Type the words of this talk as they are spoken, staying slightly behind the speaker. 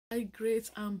Hi, great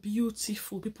and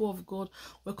beautiful people of God,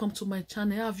 welcome to my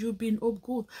channel. How have you been? Oh,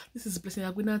 good. This is Blessing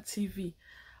Ehiagwina TV.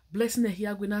 Blessing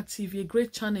Ehiagwina TV, a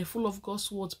great channel full of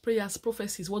God's words, prayers,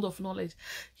 prophecies, word of knowledge.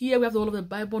 Here we have all of the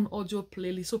Bible and audio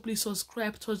playlist. So please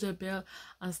subscribe, touch the bell,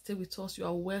 and stay with us. You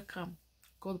are welcome.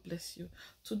 God bless you.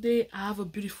 Today I have a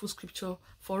beautiful scripture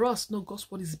for us. No,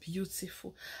 God's word is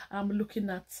beautiful. I'm looking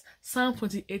at Psalm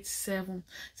 28:7. It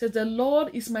says, "The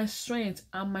Lord is my strength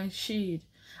and my shield.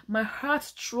 My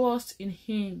heart trusts in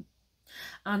him,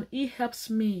 and he helps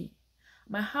me.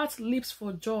 My heart leaps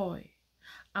for joy,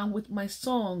 and with my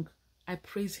song I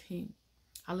praise him."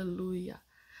 Hallelujah.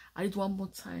 I read one more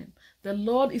time. The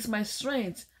Lord is my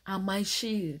strength and my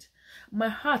shield. My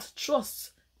heart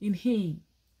trusts in him,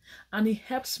 and he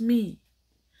helps me.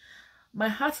 My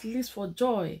heart leaps for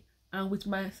joy, and with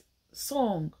my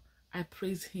song I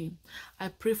praise him. I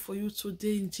pray for you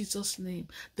today in Jesus' name.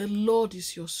 The Lord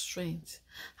is your strength.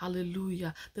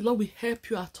 Hallelujah. The Lord will help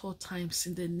you at all times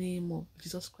in the name of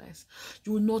Jesus Christ.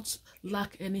 You will not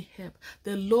lack any help.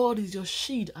 The Lord is your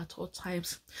shield at all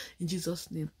times in Jesus'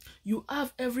 name. You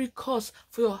have every cause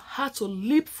for your heart to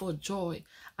leap for joy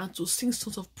and to sing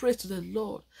songs of praise to the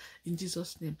Lord in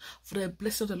Jesus' name. For the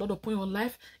blessing of the Lord upon your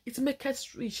life, it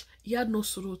maketh rich. He had no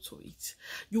sorrow to it.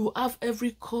 You will have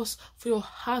every cause for your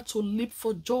heart to leap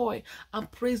for joy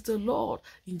and praise the Lord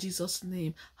in Jesus'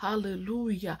 name.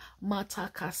 Hallelujah.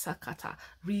 Mataka sakata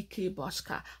rike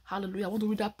bashka. Hallelujah. I want to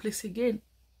read that place again.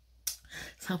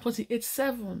 Psalm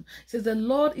 28:7 says, "The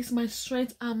Lord is my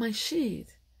strength and my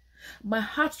shield. My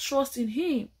heart trusts in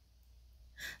him,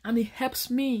 and he helps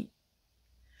me.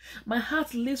 My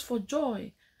heart leaps for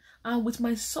joy, and with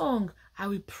my song I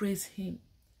will praise him."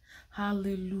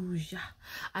 Hallelujah.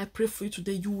 I pray for you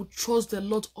today. You will trust the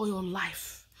Lord all your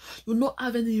life. You will not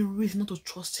have any reason not to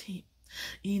trust him.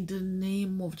 In the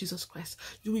name of Jesus Christ,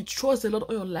 you will trust the Lord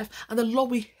all your life, and the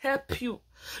Lord will help you.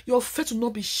 Your faith will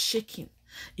not be shaken.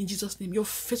 In Jesus' name, your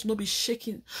faith will not be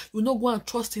shaken. You will not go and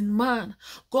trust in man.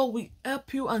 God will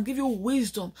help you and give you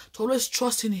wisdom to always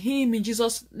trust in him in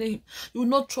Jesus' name. You will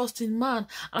not trust in man.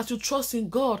 As you trust in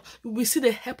God, you will see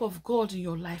the help of God in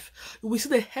your life. You will see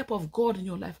the help of God in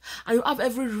your life. And you have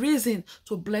every reason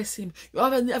to bless him. You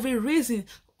have every reason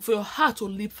for your heart to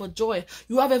leap for joy.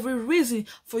 You have every reason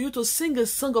for you to sing a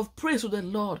song of praise to the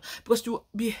Lord, because you will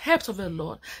be helped of the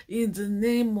Lord in the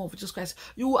name of Jesus Christ.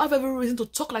 You will have every reason to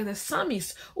talk like the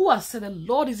psalmist who has said the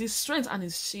Lord is his strength and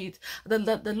his shield.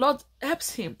 The Lord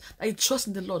helps him, that he trusts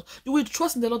in the Lord. You will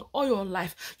trust in the Lord all your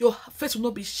life. Your faith will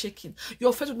not be shaken.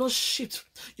 Your faith will not shift.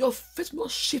 Your faith will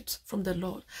not shift from the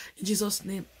Lord in Jesus'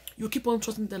 name. You keep on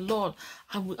trusting the Lord,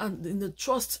 and in the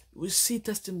trust, you will see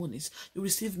testimonies. You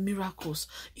receive miracles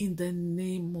in the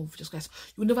name of Jesus Christ.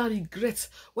 You will never regret,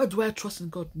 why do I trust in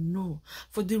God? No.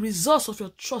 For the results of your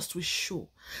trust will show.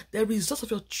 The results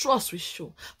of your trust will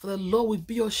show. For the Lord will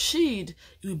be your shield.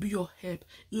 It will be your help.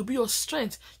 It will be your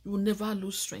strength. You will never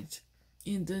lose strength.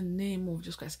 In the name of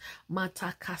Jesus Christ.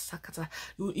 Matakasakata.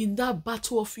 In that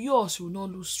battle of yours, you will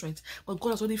not lose strength. But God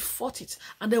has already fought it.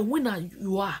 And the winner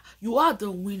you are. You are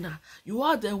the winner. You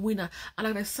are the winner. And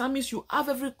like the psalmist, you have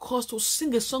every cause to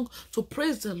sing a song to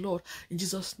praise the Lord in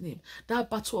Jesus' name. That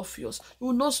battle of yours, you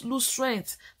will not lose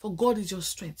strength. For God is your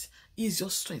strength. He is your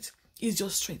strength. He is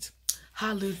your strength.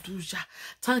 Hallelujah.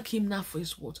 Thank him now for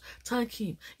his word. Thank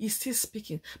him. He's still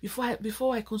speaking.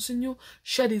 Before I continue,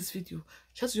 share this video.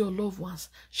 Share to your loved ones.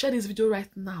 Share this video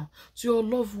right now. To your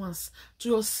loved ones. To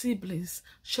your siblings.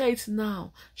 Share it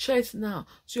now. Share it now.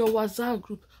 To your WhatsApp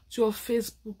group. To your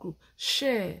Facebook group.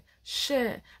 Share.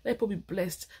 Share. Let people be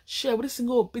blessed. Share. With this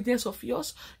single obedience of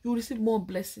yours, you will receive more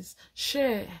blessings.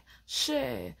 Share.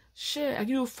 Share. Share. I give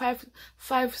you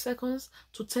 5 seconds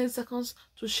to 10 seconds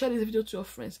to share this video to your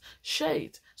friends. Share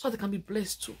it so they can be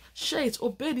blessed too. Share it.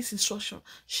 Obey this instruction.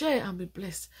 Share and be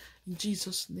blessed in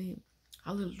Jesus' name.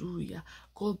 Hallelujah.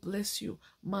 God bless you.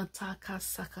 Mataka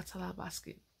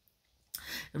sakatalabaske.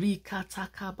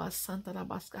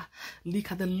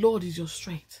 The Lord is your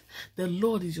strength. The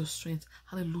Lord is your strength.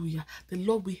 Hallelujah. The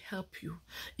Lord will help you.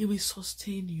 He will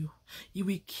sustain you. He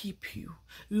will keep you.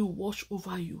 He will watch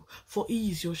over you. For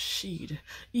he is your shield.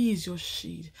 He is your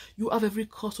shield. You have every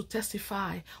cause to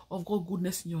testify of God's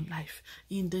goodness in your life.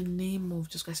 In the name of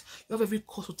Jesus Christ. You have every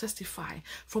cause to testify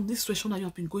from this situation that you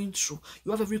have been going through.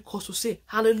 You have every cause to say,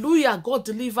 hallelujah, God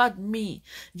delivered me.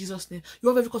 In Jesus' name. You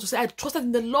have every cause to say, I trusted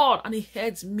in the Lord and he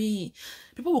heard me.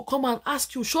 People will come and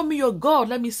ask you, show me your God.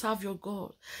 Let me serve your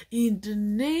God. In the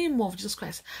name of Jesus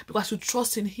Christ. Because you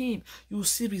trust in him, you will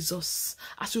see results.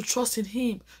 As you trust in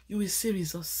him, you will see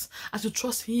results. As you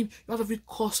trust him, you have every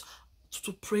cause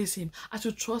to praise him, as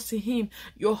you trust in him,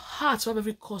 your heart will have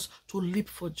every cause to leap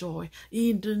for joy.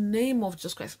 In the name of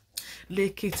Jesus Christ.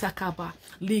 You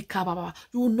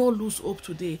will not lose hope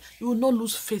today. You will not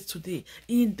lose faith today.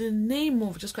 In the name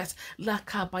of Jesus Christ. You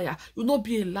will not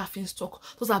be a laughing stock.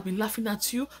 Those that have been laughing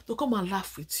at you, they'll come and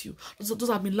laugh with you. Those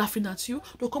that have been laughing at you,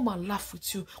 they'll come and laugh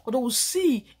with you. But they will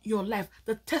see in your life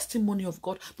the testimony of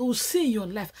God. They will see in your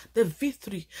life the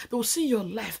victory. They will see in your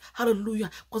life,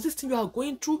 hallelujah. Because this thing you are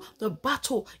going through, the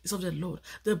battle is of the Lord.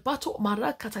 The battle is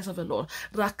of the Lord.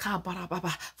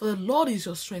 For the Lord is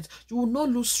your strength. You will not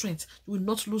lose strength. You will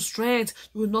not lose strength.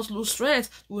 You will not lose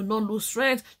strength. You will not lose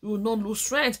strength. You will not lose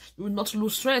strength. You will not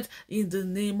lose strength. In the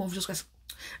name of Jesus Christ.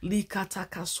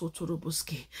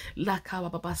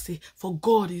 For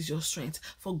God is your strength.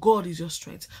 For God is your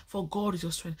strength. For God is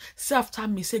your strength. Say after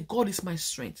me, say, God is my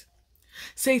strength.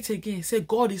 Say it again. Say,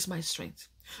 God is my strength.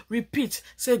 Repeat.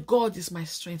 Say, God is my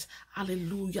strength.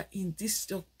 Hallelujah. In this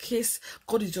your case,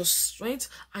 God is your strength,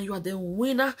 and you are the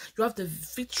winner. You have the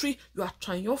victory. You are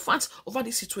triumphant over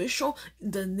this situation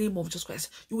in the name of Jesus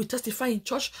Christ. You will testify in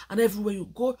church, and everywhere you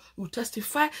go, you will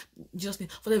testify in Jesus' name.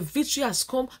 For the victory has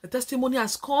come, the testimony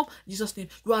has come in Jesus' name.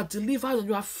 You are delivered and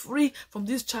you are free from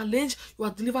this challenge. You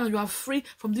are delivered and you are free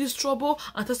from this trouble,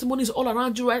 and testimonies all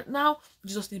around you right now in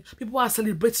Jesus' name. People are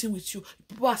celebrating with you.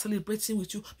 People are celebrating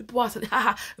with you. People are saying,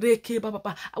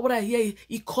 what I hear,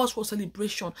 it calls for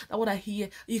celebration. That's what I hear.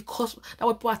 It calls, that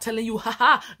what people are telling you,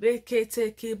 I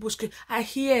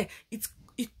hear it.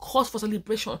 It calls for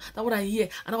celebration. That's what I hear.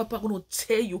 And that's what people are going to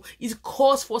tell you. It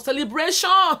calls for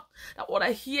celebration. That's what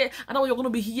I hear. And that's what you're going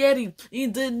to be hearing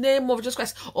in the name of Jesus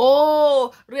Christ.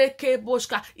 Oh,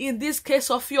 in this case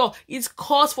of yours, it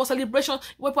calls for celebration.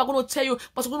 What people are going to tell you,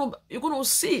 but you're going to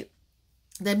see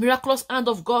the miraculous hand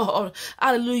of God,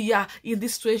 hallelujah, in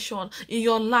this situation, in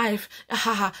your life,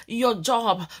 in your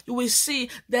job. You will see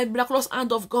the miraculous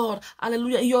hand of God,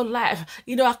 hallelujah, in your life,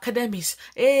 in your academics,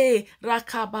 in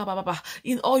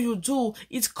all you do.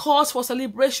 It calls for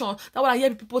celebration. That's what I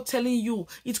hear people telling you.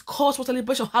 It calls for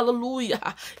celebration,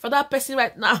 hallelujah. For that person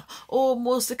right now, oh,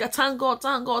 most thank God,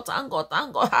 thank God, thank God,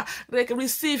 thank God.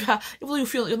 Receive her, even though you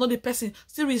feel you're not the person,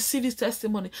 still receive his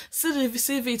testimony, still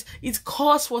receive it. It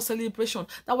calls for celebration.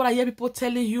 That's what I hear people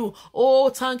telling you. Oh,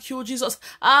 thank you, Jesus.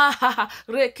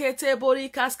 It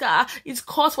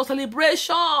calls for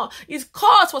celebration. It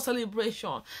calls for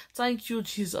celebration. Thank you,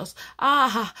 Jesus.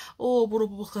 Thank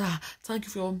you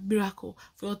for your miracle,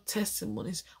 for your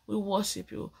testimonies. We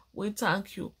worship you. We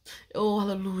thank you. Oh,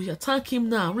 hallelujah. Thank him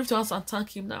now. Lift your hands and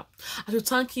thank him now. As you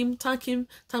thank him with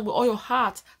all your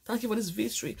heart. Thank you for this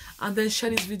victory. And then share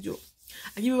this video.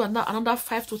 I give you another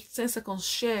 5 to 10 seconds.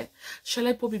 Share.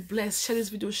 Let people be blessed. Share this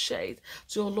video. Share it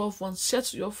to your loved ones. Share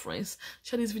to your friends.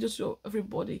 Share this video to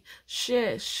everybody.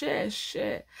 Share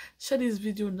this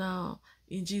video now.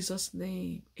 In Jesus'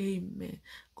 name. Amen.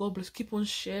 God bless. Keep on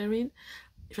sharing.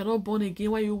 If you're not born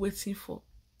again, what are you waiting for?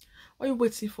 What are you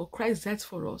waiting for? Christ died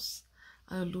for us.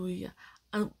 Hallelujah.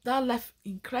 And that life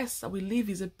in Christ that we live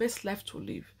is the best life to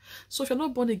live. So if you're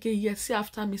not born again yet, say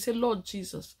after me, say, Lord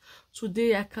Jesus,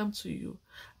 today I come to you.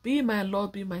 Be my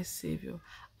Lord, be my Savior.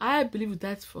 I believe you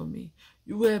died for me.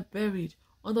 You were buried.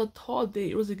 On the third day,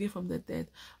 you rose again from the dead.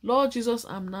 Lord Jesus,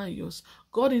 I'm now yours.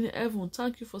 God in heaven,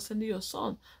 thank you for sending your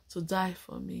Son to die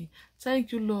for me.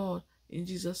 Thank you, Lord, in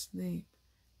Jesus' name.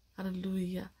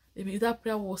 Hallelujah. If that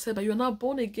prayer was said, but you're not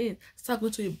born again, start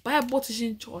going to a Bible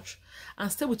teaching church and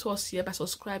stay with us here by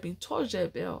subscribing. Touch the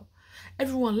bell.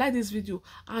 Everyone, like this video.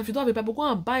 And if you don't have a Bible, go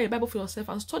and buy a Bible for yourself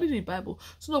and study the Bible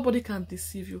so nobody can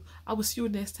deceive you. I will see you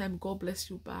next time. God bless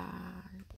you. Bye.